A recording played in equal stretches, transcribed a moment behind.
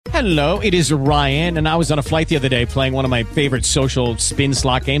Hello, it is Ryan, and I was on a flight the other day playing one of my favorite social spin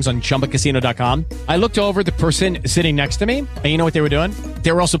slot games on ChumbaCasino.com. I looked over at the person sitting next to me, and you know what they were doing?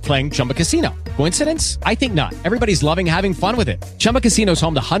 They were also playing Chumba Casino. Coincidence? I think not. Everybody's loving having fun with it. Chumba Casino is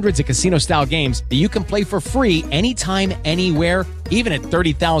home to hundreds of casino-style games that you can play for free anytime, anywhere, even at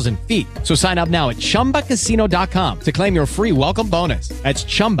 30,000 feet. So sign up now at ChumbaCasino.com to claim your free welcome bonus. That's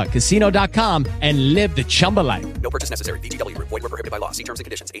ChumbaCasino.com and live the Chumba life. No purchase necessary. VGW. Void were prohibited by law. See terms and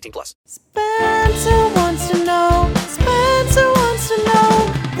conditions. 18 plus. Spencer wants to know. Spencer wants to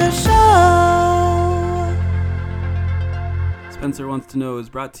know the show. Spencer Wants to Know is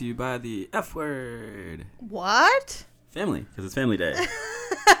brought to you by the F word. What? Family, because it's family day.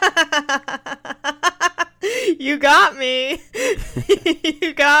 You got me.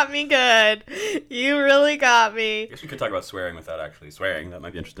 You got me good. You really got me. I guess we could talk about swearing without actually swearing. That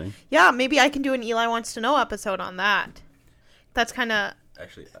might be interesting. Yeah, maybe I can do an Eli Wants to Know episode on that. That's kind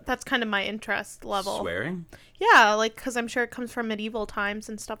of my interest level. Swearing? Yeah, like, because I'm sure it comes from medieval times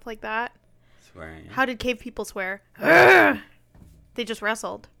and stuff like that. Swearing. Yeah. How did cave people swear? They just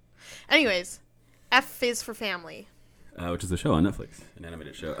wrestled. Anyways, F is for family. Which is a show on Netflix, an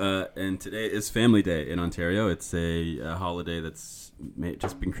animated show. And today is Family Day in Ontario. It's a holiday that's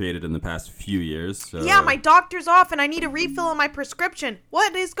just been created in the past few years. So, Yeah, my doctor's off and I need a refill on my prescription.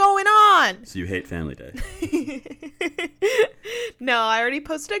 What is going on? So you hate Family Day. No, I already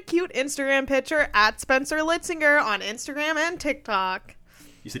posted a cute Instagram picture at Spencer Litzinger on Instagram and TikTok.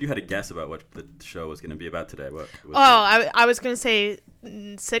 You said you had a guess about what the show was going to be about today. What was I was going to say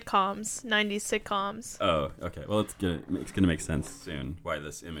sitcoms, 90s sitcoms. Oh, okay. Well, it's gonna make sense soon why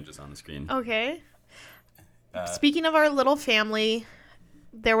this image is on the screen. Okay. Speaking of our little family,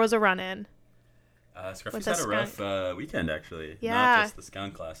 there was a run-in. Scruffy's had a rough weekend, actually. Yeah. Not just the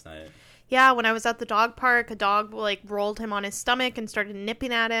skunk last night. Yeah, when I was at the dog park, a dog rolled him on his stomach and started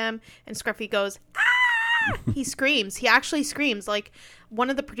nipping at him, and Scruffy goes, "Ah!" He screams. He actually screams. Like, one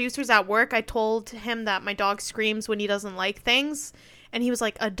of the producers at work, I told him that my dog screams when he doesn't like things, and he was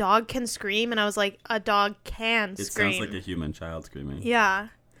like, "A dog can scream?" And I was like, "A dog can scream." It sounds like a human child screaming. Yeah.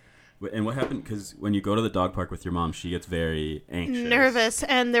 And what happened? Because when you go to the dog park with your mom, she gets very anxious. Nervous.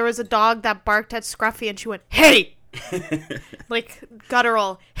 And there was a dog that barked at Scruffy, and she went, "Hey!" Like,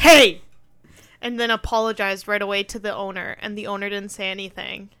 guttural, "Hey!" And then apologized right away to the owner, and the owner didn't say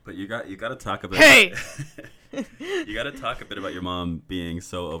anything. But you got to talk about Hey! You got to talk a bit about your mom being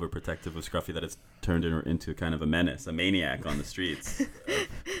so overprotective of Scruffy that it's turned her into kind of a menace, a maniac on the streets.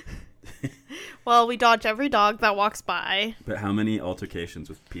 Well, we dodge every dog that walks by. But how many altercations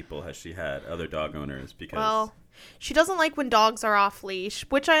with people has she had, other dog owners? Because Well, she doesn't like when dogs are off leash,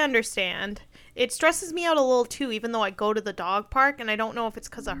 which I understand. It stresses me out a little too, even though I go to the dog park, and I don't know if it's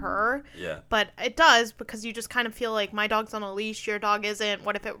because of her. Yeah. But it does, because you just kind of feel like my dog's on a leash, your dog isn't.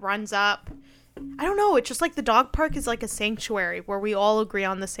 What if it runs up? I don't know. It's just like the dog park is like a sanctuary where we all agree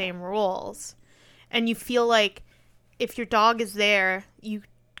on the same rules. And you feel like if your dog is there, you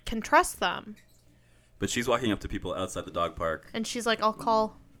can trust them. But she's walking up to people outside the dog park. And she's like, "I'll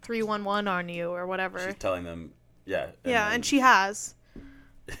call 311 on you," or whatever. She's telling them, yeah. And she has.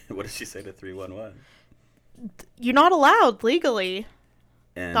 What did she say to 311? You're not allowed legally.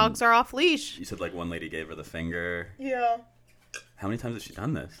 And Dogs are off leash. You said like one lady gave her the finger. Yeah. How many times has she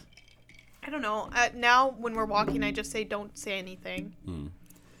done this? I don't know. Now when we're walking, I just say, "Don't say anything."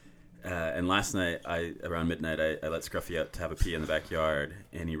 And last night, around midnight, I let Scruffy out to have a pee in the backyard,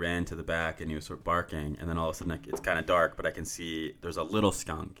 and he ran to the back, and he was sort of barking, and then all of a sudden, it's kind of dark, but I can see there's a little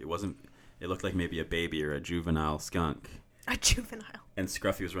skunk. It looked like maybe a baby or a juvenile skunk. A juvenile. And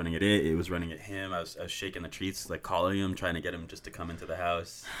Scruffy was running at it. It was running at him. I was shaking the treats, like calling him, trying to get him just to come into the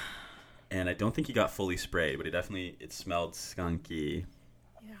house. And I don't think he got fully sprayed, but it smelled skunky.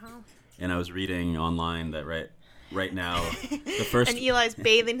 Yeah. And I was reading online that right now, the first... And Eli's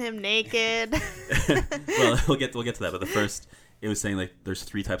bathing him naked. Well, we'll get to that. But it was saying like there's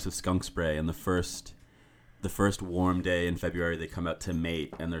 3 types of skunk spray, and the first warm day in February they come out to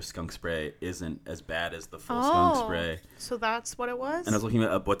mate, and their skunk spray isn't as bad as the full skunk spray. So that's what it was? And I was looking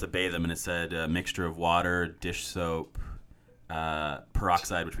up what to bathe them, and it said a mixture of water, dish soap,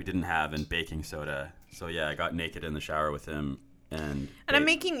 peroxide, which we didn't have, and baking soda. So yeah, I got naked in the shower with him. And I'm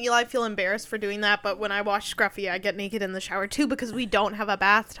making Eli feel embarrassed for doing that, but when I wash Scruffy, I get naked in the shower too because we don't have a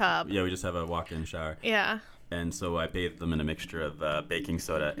bathtub. Yeah, we just have a walk-in shower. Yeah. And so I bathed them in a mixture of baking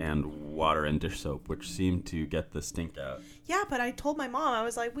soda and water and dish soap, which seemed to get the stink out. Yeah, but I told my mom, I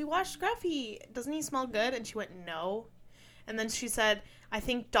was like, "We washed Scruffy. Doesn't he smell good?" And she went, "No." And then she said, "I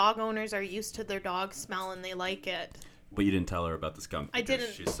think dog owners are used to their dog smell and they like it." But you didn't tell her about the skunk. I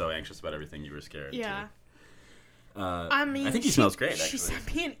didn't. She's so anxious about everything, you were scared. Yeah. Too. I mean, I think he smells great, She actually.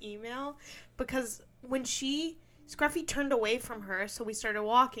 sent me an email because when Scruffy turned away from her, so we started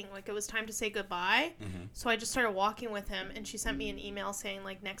walking. Like, it was time to say goodbye. Mm-hmm. So I just started walking with him, and she sent me an email saying,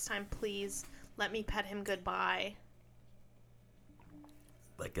 like, next time, please let me pet him goodbye.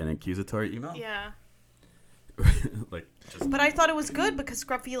 Like an accusatory email? Yeah. Like, just... But I thought it was good because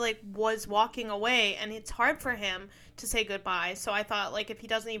Scruffy, like, was walking away, and it's hard for him to say goodbye. So I thought, like, if he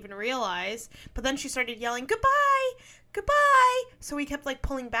doesn't even realize. But then she started yelling, goodbye! Goodbye! So we kept, like,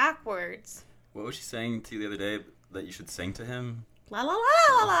 pulling backwards. What was she saying to you the other day that you should sing to him? La la la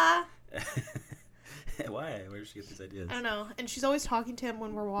la la! Why? Where did she get these ideas? I don't know. And she's always talking to him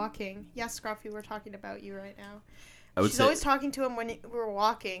when we're walking. Yes, Scruffy, we're talking about you right now. She's always talking to him when we were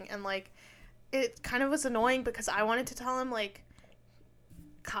walking, and, like, it kind of was annoying because I wanted to tell him, like,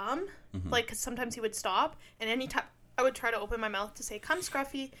 come. Mm-hmm. Like, because sometimes he would stop, and anytime I would try to open my mouth to say, come,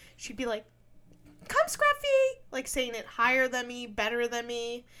 Scruffy, she'd be like, come, Scruffy! Like, saying it higher than me, better than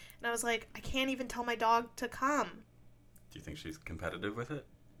me. And I was like, I can't even tell my dog to come. Do you think she's competitive with it?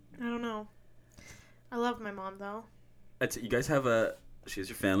 I don't know. I love my mom, though. You guys have she has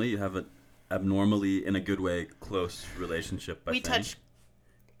your family, you have an abnormally, in a good way, close relationship, I think. touch.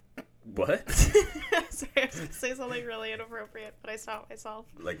 What? Sorry, I was going to say something really inappropriate, but I stopped myself.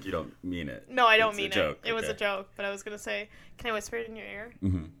 Like, you don't mean it. No, I don't It's mean a joke. it. It was Okay. a joke, but I was going to say, can I whisper it in your ear?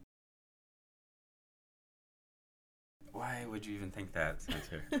 Mm-hmm. Why would you even think that,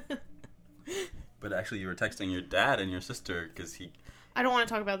 Spencer? But actually, you were texting your dad and your sister because I don't want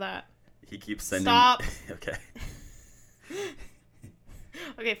to talk about that. he keeps sending... Stop. Okay.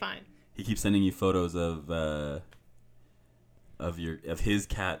 Okay, fine. He keeps sending you photos of his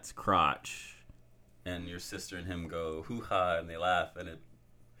cat's crotch, and your sister and him go hoo-ha, and they laugh, and it...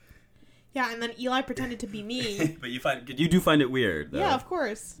 Yeah, and then Eli pretended to be me. But you do find it weird, though. Yeah, of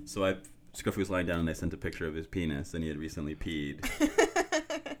course. So Scruffy was lying down, and I sent a picture of his penis, and he had recently peed.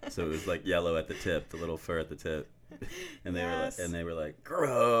 So it was like yellow at the tip, the little fur at the tip, and they were like,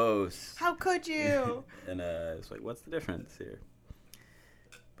 gross. How could you? And I was like, what's the difference here?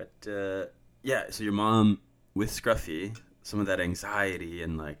 But yeah, so your mom with Scruffy, some of that anxiety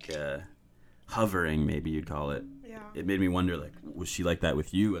and like hovering, maybe you'd call it. Yeah. It made me wonder, like, was she like that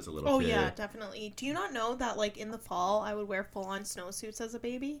with you as a little kid? Oh, yeah, definitely. Do you not know that, like, in the fall, I would wear full-on snowsuits as a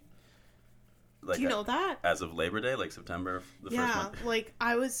baby? Like Do you know that? As of Labor Day, like September, the first month? Like,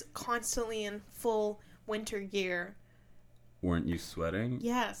 I was constantly in full winter gear. Weren't you sweating?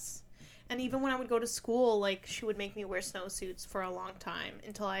 Yes. And even when I would go to school, like, she would make me wear snowsuits for a long time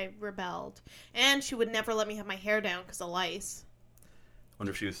until I rebelled. And she would never let me have my hair down because of lice.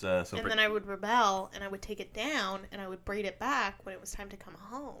 Wonder if she was And then I would rebel, and I would take it down, and I would braid it back when it was time to come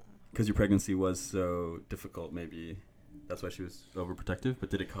home. Because your pregnancy was so difficult, maybe that's why she was overprotective. But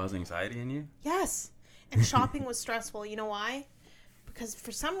did it cause anxiety in you? Yes. And shopping was stressful. You know why? Because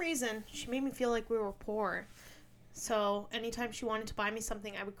for some reason, she made me feel like we were poor. So anytime she wanted to buy me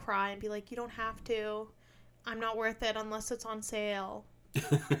something, I would cry and be like, you don't have to. I'm not worth it unless it's on sale.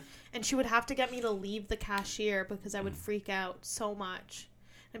 And she would have to get me to leave the cashier because I would freak out so much.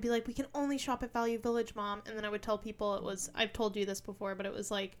 I'd be like, we can only shop at Value Village, Mom. And then I would tell people it was, I've told you this before, but it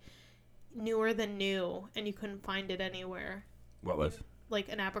was like newer than new and you couldn't find it anywhere. What was? Like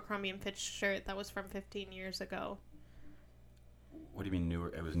an Abercrombie & Fitch shirt that was from 15 years ago. What do you mean newer?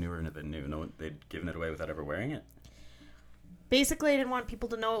 It was newer than new. No one, they'd given it away without ever wearing it? Basically, I didn't want people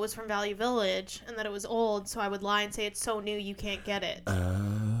to know it was from Value Village and that it was old, so I would lie and say it's so new you can't get it.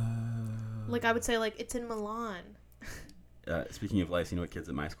 Like, I would say, like, it's in Milan. Speaking of lice, you know what kids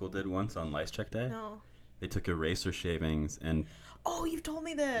at my school did once on Lice Check Day? No. They took eraser shavings and Oh, you've told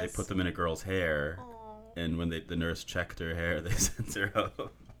me this. they put them in a girl's hair. Oh. And when the nurse checked her hair, they sent 0.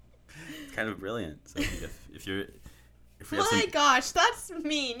 It's kind of brilliant. So if we have My gosh, that's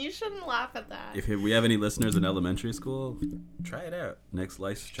mean. You shouldn't laugh at that. if we have any listeners in elementary school, try it out. Next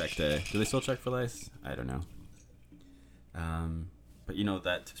Lice Check Day. Do they still check for lice? I don't know. But you know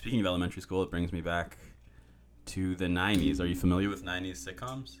that, speaking of elementary school, it brings me back to the 90s. Are you familiar with 90s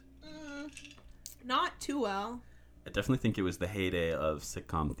sitcoms? Not too well. I definitely think it was the heyday of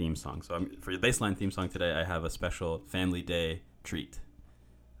sitcom theme songs. So for your baseline theme song today, I have a special Family Day treat.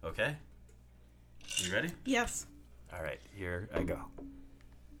 Okay? You ready? Yes. All right, here I go.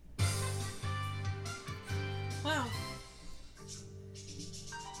 Wow.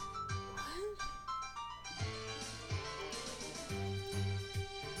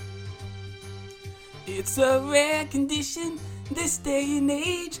 It's a rare condition this day and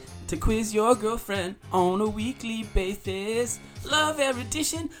age to quiz your girlfriend on a weekly basis. Love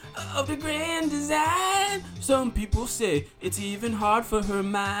erudition of the grand design. Some people say it's even hard for her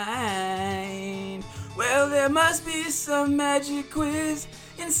mind. Well, there must be some magic quiz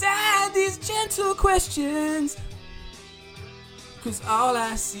inside these gentle questions. 'Cause all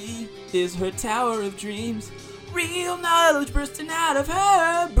I see is her tower of dreams, real knowledge bursting out of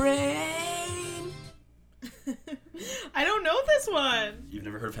her brain. I don't know this one. You've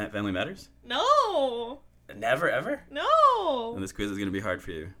never heard of Family Matters? No. Never, ever? No. And this quiz is going to be hard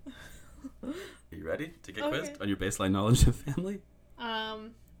for you. Are you ready to get Okay. quizzed on your baseline knowledge of family?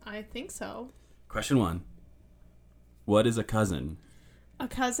 I think so. Question 1. What is a cousin? A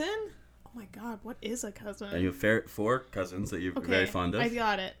cousin? Oh my god, what is a cousin? And you have 4 cousins that you're very fond of. I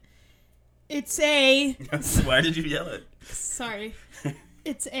got it. It's a... Why did you yell it? Sorry.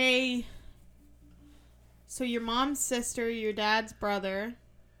 It's a... So your mom's sister, your dad's brother.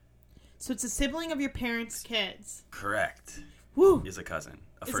 So it's a sibling of your parents' kids. Correct. Woo! Is a cousin.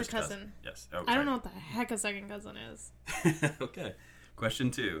 Is a first cousin. Yes. Oh, I don't know what the heck a second cousin is. Okay.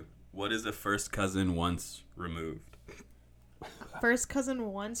 Question 2. What is a first cousin once removed? First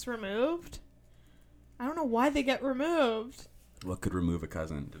cousin once removed? I don't know why they get removed. What could remove a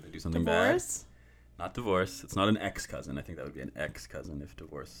cousin? Did they do something Divorce? bad? Not divorce. It's not an ex-cousin. I think that would be an ex-cousin if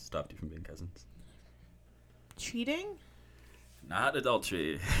divorce stopped you from being cousins. Cheating? Not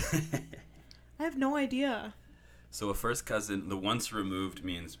adultery. I have no idea. So a first cousin, the once removed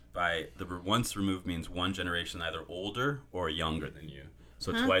means one generation either older or younger than you.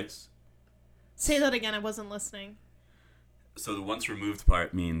 So twice. Say that again, I wasn't listening. So the once removed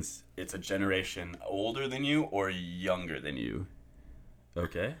part means it's a generation older than you or younger than you.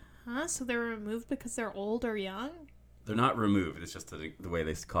 Okay? Huh? So they're removed because they're old or young? They're not removed. It's just the way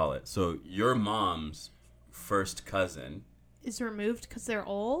they call it. So your mom's first cousin Is removed because they're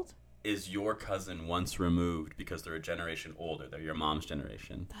old? is your cousin once removed because they're a generation older. They're your mom's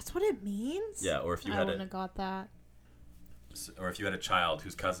generation. That's what it means? Yeah, or if you I had wouldn't have got that. a child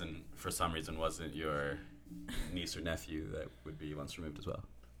whose cousin for some reason wasn't your niece or nephew, that would be once removed as well.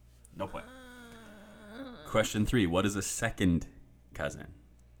 No point. Question 3. What is a second cousin?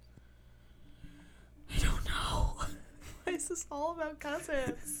 I don't know. Why is this all about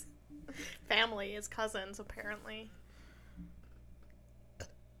cousins? Family is cousins, apparently.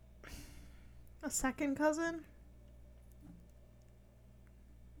 A second cousin?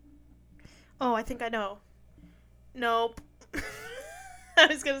 Oh, I think I know. Nope. I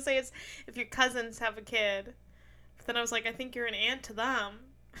was going to say it's if your cousins have a kid. But then I was like, I think you're an aunt to them.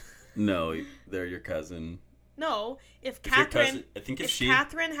 No, they're your cousin. No, if If your Catherine, cousin- I think if she-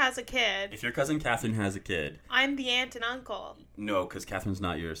 Catherine has a kid, If your cousin Catherine has a kid, I'm the aunt and uncle. no, because Catherine's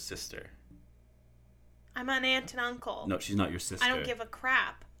not your sister. I'm an aunt and uncle. No, she's not your sister. I don't give a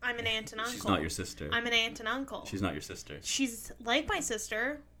crap. I'm an aunt and uncle. She's not your sister. I'm an aunt and uncle. She's not your sister. She's like my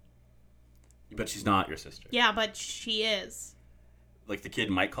sister. But she's not your sister. Yeah, but she is. Like, the kid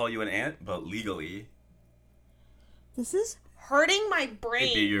might call you an aunt, but legally, This is hurting my it'd be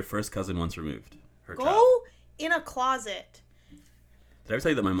brain. your first cousin once removed. Her child. Go in a closet. Did I ever tell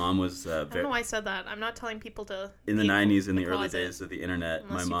you that my mom was I don't know why I said that. I'm not telling people to in the be 90s, in the early closet. days of the internet,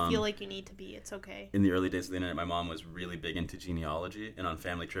 Unless my mom... you feel like you need to be. It's okay. In the early days of the internet, my mom was really big into genealogy, and on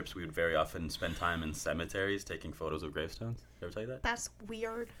family trips, we would very often spend time in cemeteries taking photos of gravestones. Did I ever tell you that? That's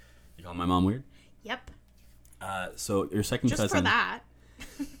weird. You call my mom weird? Yep. So your second Just cousin... for that.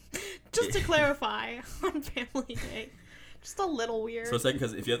 Just to clarify on Family Day. Just a little weird. So second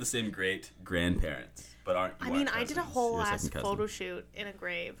cousin, if you have the same great grandparents, but aren't... I you mean, aren't I did a cousins, whole you're ass second cousin. photo shoot in a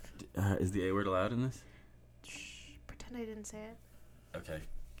grave. Is the A word allowed in this? Shh, pretend I didn't say it. Okay.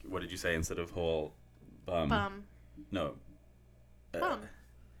 What did you say instead of whole... Bum. No. Bum.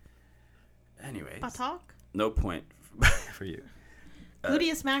 Anyways. Buttock? No point for you.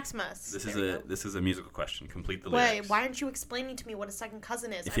 Gluteus Maximus. This There we go. is a musical question. Complete the Wait, lyrics. why aren't you explaining to me what a second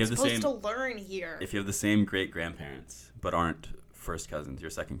cousin is? If you I'm have the supposed same- to learn here. If you have the same great grandparents but aren't first cousins,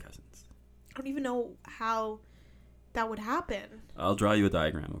 you're second cousins. I don't even know how that would happen. I'll draw you a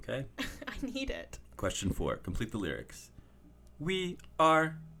diagram, okay? I need it. Question 4. Complete the lyrics. We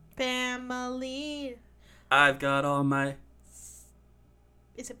are... Family. I've got all my...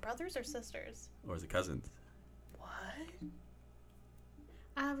 Is it brothers or sisters? Or is it cousins? What?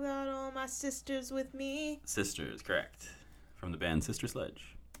 I've got all my sisters with me. Sisters, correct. From the band Sister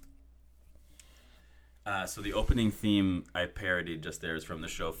Sledge. So the opening theme I parodied just there is from the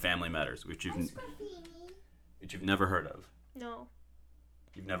show Family Matters, which you've never heard of. No.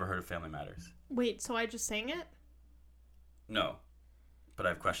 You've never heard of Family Matters? Wait, so I just sang it? No. But I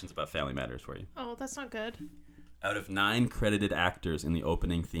have questions about Family Matters for you. Oh, that's not good. Out of 9 credited actors in the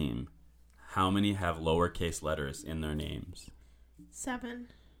opening theme, how many have lowercase letters in their names? 7.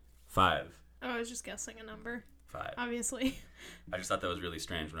 5. Oh, I was just guessing a number. 5. Obviously. I just thought that was really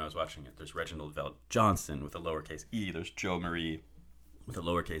strange when I was watching it. There's Reginald Veld Johnson with a lowercase e. There's Joe Marie with a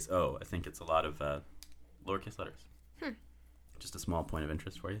lowercase o. I think it's a lot of lowercase letters. Just a small point of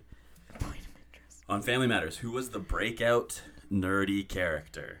interest for you. Point of interest. On Family Matters, who was the breakout nerdy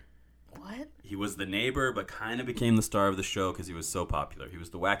character? What? He was the neighbor, but kind of became the star of the show because he was so popular. He was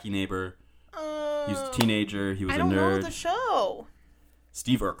the wacky neighbor. He was a teenager. He was I a don't nerd. know the show.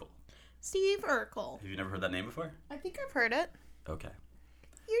 Steve Urkel. Steve Urkel. Have you never heard that name before? I think I've heard it. Okay.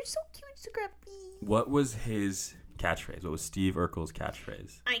 You're so cute, Scruffy. What was his catchphrase? What was Steve Urkel's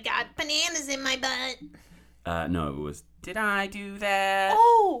catchphrase? I got bananas in my butt. No, it was, did I do that?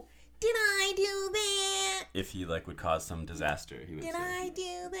 Oh, did I do that? If he would cause some disaster, he would Did say. I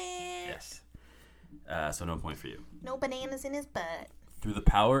do that? Yes. So no point for you. No bananas in his butt. Through the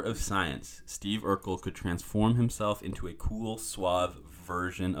power of science, Steve Urkel could transform himself into a cool, suave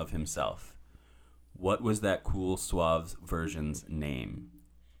version of himself. What was that cool, suave version's name?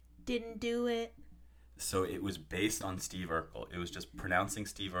 Didn't do it. So it was based on Steve Urkel. It was just pronouncing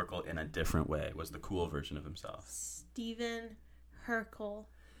Steve Urkel in a different way. Was the cool version of himself. Stephen Urkel.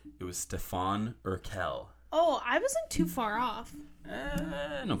 It was Stefan Urkel. Oh, I wasn't too far off.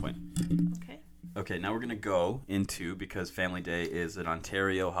 No point. Okay. Okay, now we're going to go into, because Family Day is an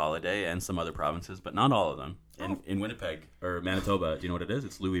Ontario holiday and some other provinces, but not all of them. In Winnipeg, or Manitoba, do you know what it is?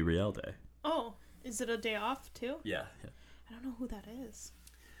 It's Louis Riel Day. Oh, is it a day off too? Yeah. I don't know who that is.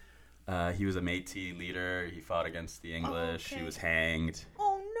 He was a Métis leader. He fought against the English. okay. He was hanged.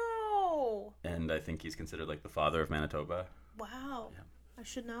 Oh no! And I think he's considered the father of Manitoba. Wow. Yeah. I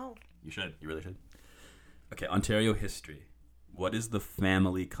should know. You should. You really should. Okay, Ontario history. What is the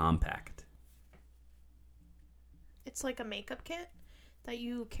Family Compact? It's like a makeup kit that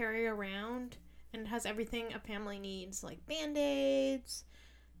you carry around, and it has everything a family needs, like Band-Aids,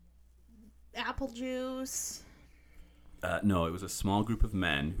 apple juice. No, it was a small group of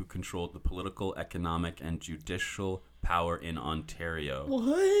men who controlled the political, economic, and judicial power in Ontario.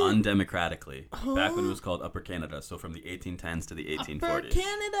 What? Undemocratically. Back when it was called Upper Canada, so from the 1810s to the 1840s. Upper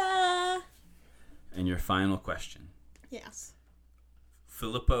Canada! And your final question. Yes.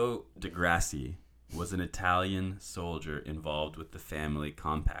 Filippo de Grassi was an Italian soldier involved with the Family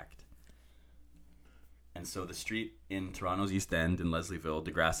Compact. And so the street in Toronto's East End in Leslieville,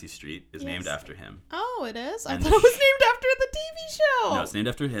 Degrassi Street, is named after him. Oh, it is? I And thought the it was named after the TV show. No, it's named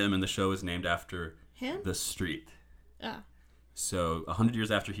after him, and the show is named after Him? the street. Ah. So 100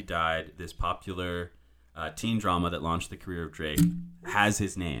 years after he died, this popular teen drama that launched the career of Drake has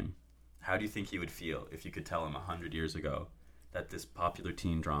his name. How do you think he would feel if you could tell him 100 years ago that this popular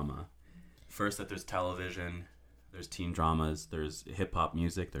teen drama, first that there's television, there's teen dramas, there's hip-hop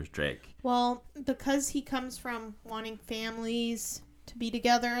music, there's Drake. Well, because he comes from wanting families to be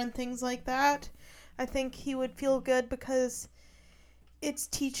together and things like that, I think he would feel good because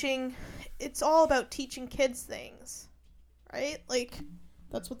it's all about teaching kids things, right? Like,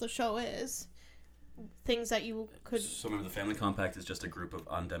 that's what the show is. Things that you could... So remember, the Family Compact is just a group of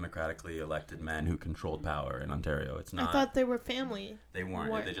undemocratically elected men who controlled power in Ontario. It's not... I thought they were family. They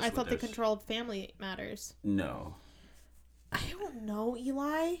weren't. They just I thought they there's- controlled Family Matters. No. I don't know,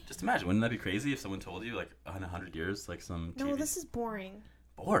 Eli. Just imagine, wouldn't that be crazy if someone told you, in 100 years, some TV... No, this is boring.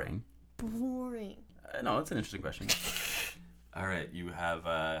 Boring? Boring. No, that's an interesting question. All right, you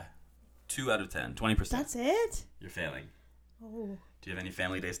have 2 out of 10, 20%. That's it? You're failing. Oh. Do you have any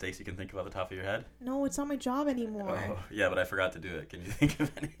Family Day stakes you can think of off the top of your head? No, it's not my job anymore. Oh, yeah, but I forgot to do it. Can you think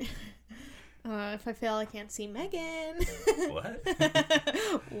of any? If I fail, I can't see Megan. What?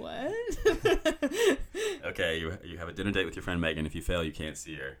 What? Okay, you have a dinner date with your friend Megan. If you fail, you can't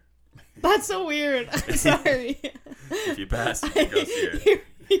see her. That's so weird. I'm sorry. If you pass, you can go see her.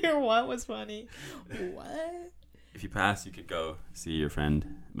 Your what was funny? What? If you pass, you could go see your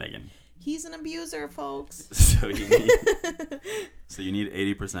friend Megan. He's an abuser, folks. So you need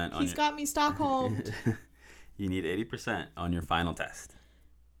 80% on He's got me Stockholmed. You need 80% on your final test.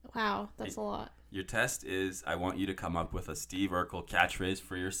 Wow, that's a lot. Your test is, I want you to come up with a Steve Urkel catchphrase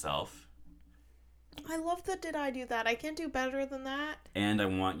for yourself. I love the Did I Do That? I can't do better than that. And I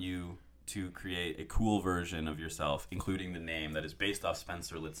want you to create a cool version of yourself, including the name that is based off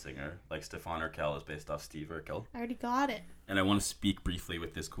Spencer Litzinger, like Stefan Urkel is based off Steve Urkel. I already got it. And I want to speak briefly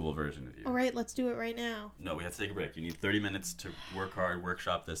with this cool version of you. All right, let's do it right now. No, we have to take a break. You need 30 minutes to work hard,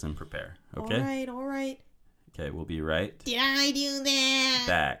 workshop this, and prepare. Okay? All right. Okay, we'll be right Did I do that?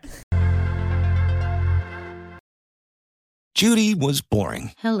 back. Judy was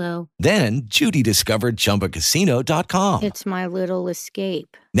boring. Hello. Then Judy discovered ChumbaCasino.com. It's my little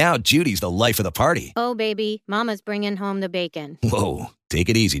escape. Now Judy's the life of the party. Oh, baby, mama's bringing home the bacon. Whoa, take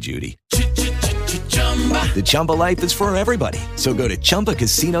it easy, Judy. The Chumba life is for everybody. So go to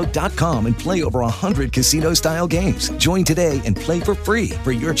ChumbaCasino.com and play over 100 casino-style games. Join today and play for free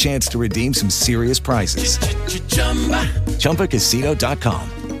for your chance to redeem some serious prizes. ChumbaCasino.com.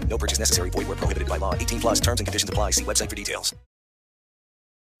 No purchase necessary. Void where prohibited by law. 18 plus terms and conditions apply. See website for details.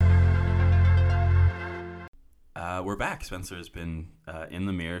 We're back. Spencer's been in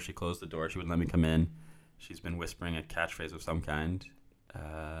the mirror. She closed the door. She wouldn't let me come in. She's been whispering a catchphrase of some kind.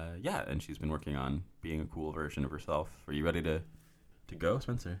 And she's been working on being a cool version of herself. Are you ready to go,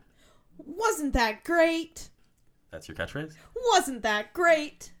 Spencer? Wasn't that great? That's your catchphrase? Wasn't that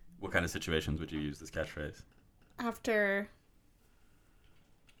great? What kind of situations would you use this catchphrase? After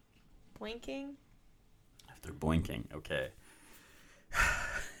blinking? After blinking, okay.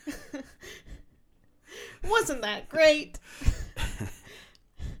 Wasn't that great?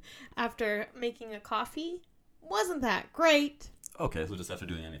 After making a coffee? Wasn't that great? Okay, so just after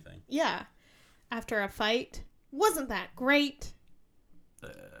doing anything. Yeah. After a fight? Wasn't that great?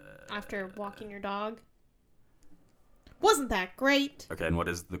 After walking your dog? Wasn't that great? Okay, and what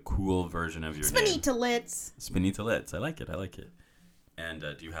is the cool version of your name? Spinita Litz. Spinita Litz. I like it. And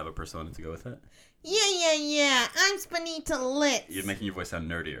do you have a persona to go with that? Yeah. I'm Spinita Litz. You're making your voice sound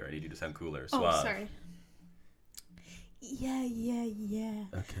nerdier. I need you to sound cooler. Oh, Suave. sorry. Yeah.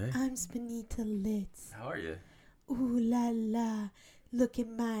 Okay. I'm Spinita Litz. How are you? Ooh la la. Look at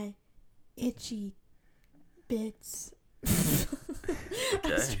my itchy bits. I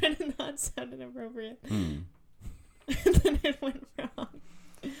was trying to not sound inappropriate. And then it went wrong.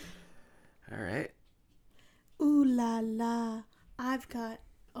 All right. Ooh la la. I've got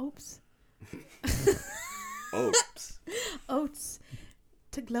oats. Oats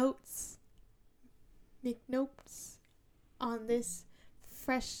to gloats. McNopes on this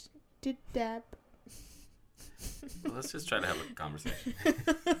fresh dab. Well, let's just try to have a conversation.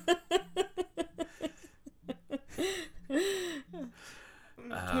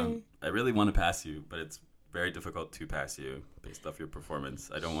 I really want to pass you, but it's very difficult to pass you based off your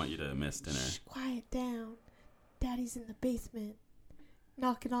performance. I don't want you to miss dinner. Shh, quiet down. Daddy's in the basement,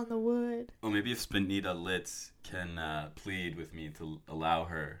 knocking on the wood. Well, maybe if Spinita Litz can plead with me to allow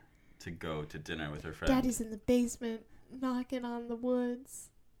her to go to dinner with her friend. Daddy's in the basement, knocking on the woods.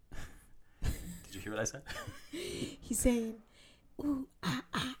 Did you hear what I said? He's saying, ooh,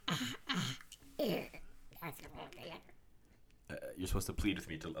 You're supposed to plead with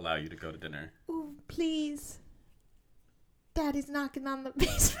me to allow you to go to dinner. ooh, please. Daddy's knocking on the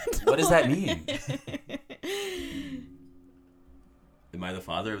basement door. What does that mean? Am I the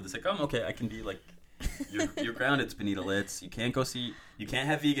father of the sitcom? Okay, I can be like, you're grounded, Spinita Litz. You can't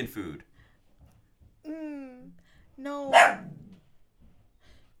have vegan food. No.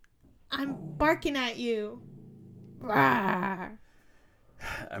 I'm barking at you. Rawr.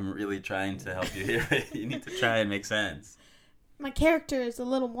 I'm really trying to help you here. You need to try and make sense. My character is a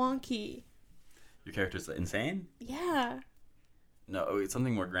little wonky. Your character's insane? Yeah. No, it's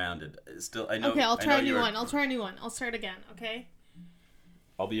something more grounded. Still, I know. Okay, I'll try a new one. I'll start again, okay?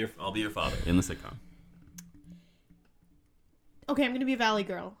 I'll be your father in the sitcom. Okay, I'm gonna be a Valley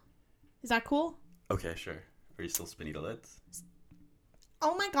Girl. Is that cool? Okay, sure. Are you still Spinita Litz?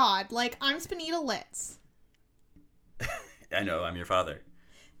 Oh my god, like, I'm Spinita Litz. I know, I'm your father.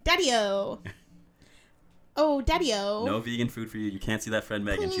 Daddy-o. Oh, Daddy-o. No vegan food for you. You can't see that friend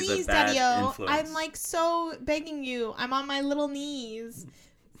Megan. Please, She's a bad Daddy-o. influence. I'm like so begging you. I'm on my little knees.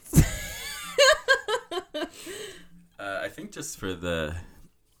 I think just for I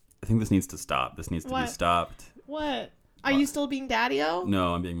think this needs to stop. This needs to be stopped. What? Are you still being Daddy-o?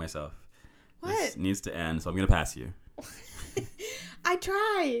 No, I'm being myself. What? This needs to end, so I'm going to pass you. I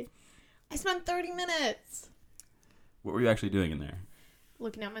tried. I spent 30 minutes. What were you actually doing in there?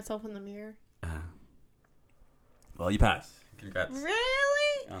 Looking at myself in the mirror. Well, you passed. Congrats.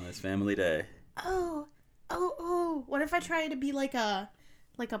 Really? On this family day. Oh. What if I try to be like a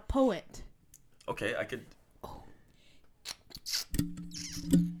poet? Okay, I could... Oh.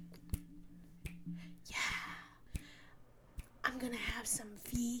 Yeah. I'm gonna have some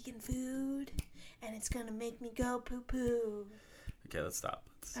vegan food, and it's gonna make me go poo-poo. Okay, let's stop.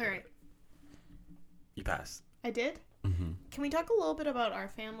 All right. You passed. I did? Mm-hmm. Can we talk a little bit about our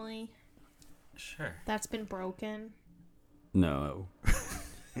family? Sure. That's been broken. No.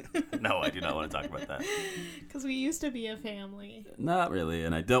 No, I do not want to talk about that. Because we used to be a family. Not really,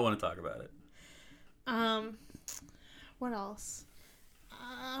 and I don't want to talk about it. What else?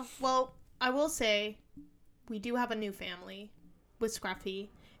 Well, I will say we do have a new family with Scruffy,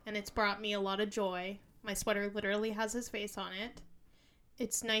 and it's brought me a lot of joy. My sweater literally has his face on it.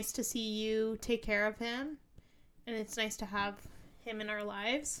 It's nice to see you take care of him, and it's nice to have him in our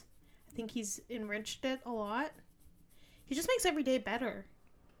lives. I think he's enriched it a lot. He just makes every day better.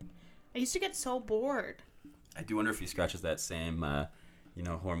 I used to get so bored. I do wonder if he scratches that same,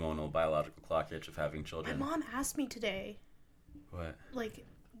 hormonal, biological clock itch of having children. My mom asked me today, What? like,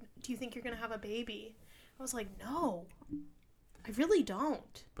 do you think you're going to have a baby? I was like, no, I really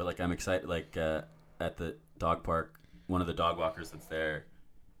don't. But, like, I'm excited, like, at the dog park, one of the dog walkers that's there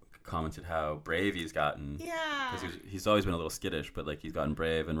commented how brave he's gotten. Yeah. Because he's always been a little skittish, but, like, he's gotten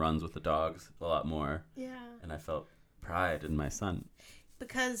brave and runs with the dogs a lot more. Yeah. And I felt pride in my son.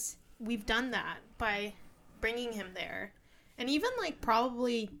 Because we've done that by bringing him there. And even, like,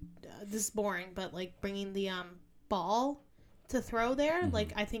 probably, this is boring, but, like, bringing the ball to throw there,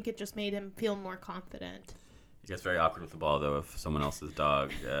 like, I think it just made him feel more confident. It gets very awkward with the ball, though, if someone else's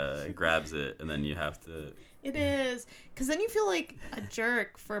dog grabs it, and then you have to... It is. Because then you feel like a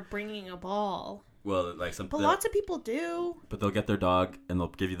jerk for bringing a ball. Well, like But lots of people do. But they'll get their dog, and they'll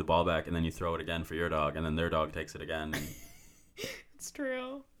give you the ball back, and then you throw it again for your dog, and then their dog takes it again. And... It's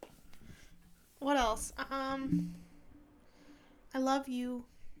true. What else? I love you.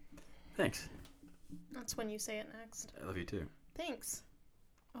 Thanks. That's when you say it next. I love you, too. Thanks.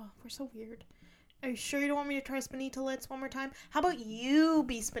 Oh, we're so weird. Are you sure you don't want me to try Spinita Litz one more time? How about you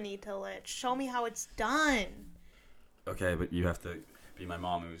be Spinita Litz? Show me how it's done. Okay, but you have to be my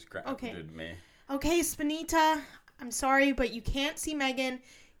mom who's Okay. grounded me. Okay, Spinita, I'm sorry, but you can't see Megan.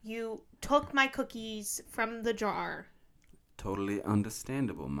 You took my cookies from the jar. Totally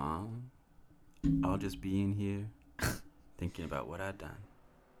understandable, Mom. I'll just be in here thinking about what I've done.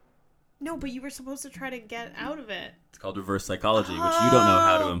 No, but you were supposed to try to get out of it. It's called reverse psychology, which you don't know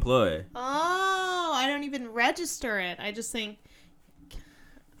how to employ. Oh, I don't even register it. I just think,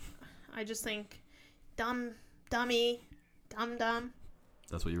 dummy, dumb.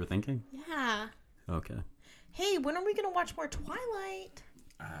 That's what you were thinking? Yeah. Okay. Hey, when are we going to watch more Twilight?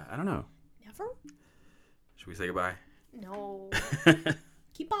 I don't know. Never? Should we say goodbye? No.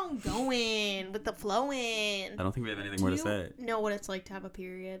 Keep on going with the flowing. I don't think we have anything more to say. Know what it's like to have a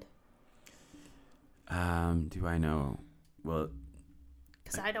period? Do I know? Well...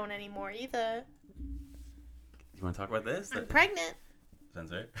 Because I don't anymore either. You want to talk about this? I'm pregnant.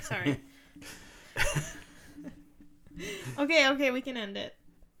 Censor. Sorry. Okay, we can end it.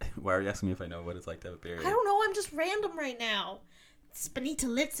 Why are you asking me if I know what it's like to have a period? I don't know, I'm just random right now. Spinita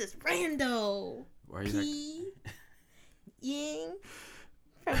Litz is rando. Why are you Ying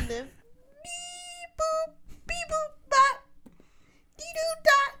from the beep boop, bop, dee doo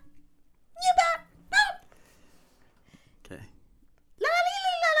dot, yeah bop, bop. Okay. La la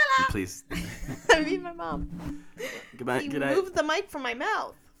la la la. Please. I mean my mom. Goodbye. You Good night. moved the mic from my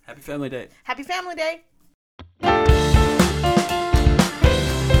mouth. Happy Family Day. Happy Family Day.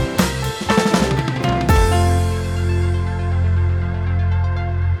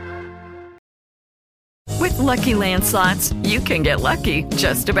 With Lucky Land Slots, you can get lucky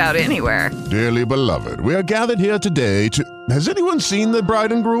just about anywhere. Dearly beloved, we are gathered here today to... Has anyone seen the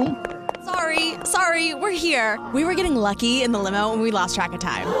bride and groom? Sorry, we're here. We were getting lucky in the limo and we lost track of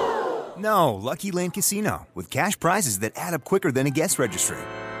time. No, Lucky Land Casino, with cash prizes that add up quicker than a guest registry.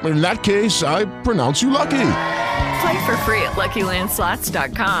 In that case, I pronounce you lucky. Play for free at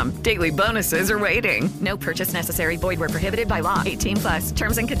LuckyLandSlots.com. Daily bonuses are waiting. No purchase necessary. Void where prohibited by law. 18+.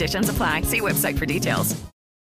 Terms and conditions apply. See website for details.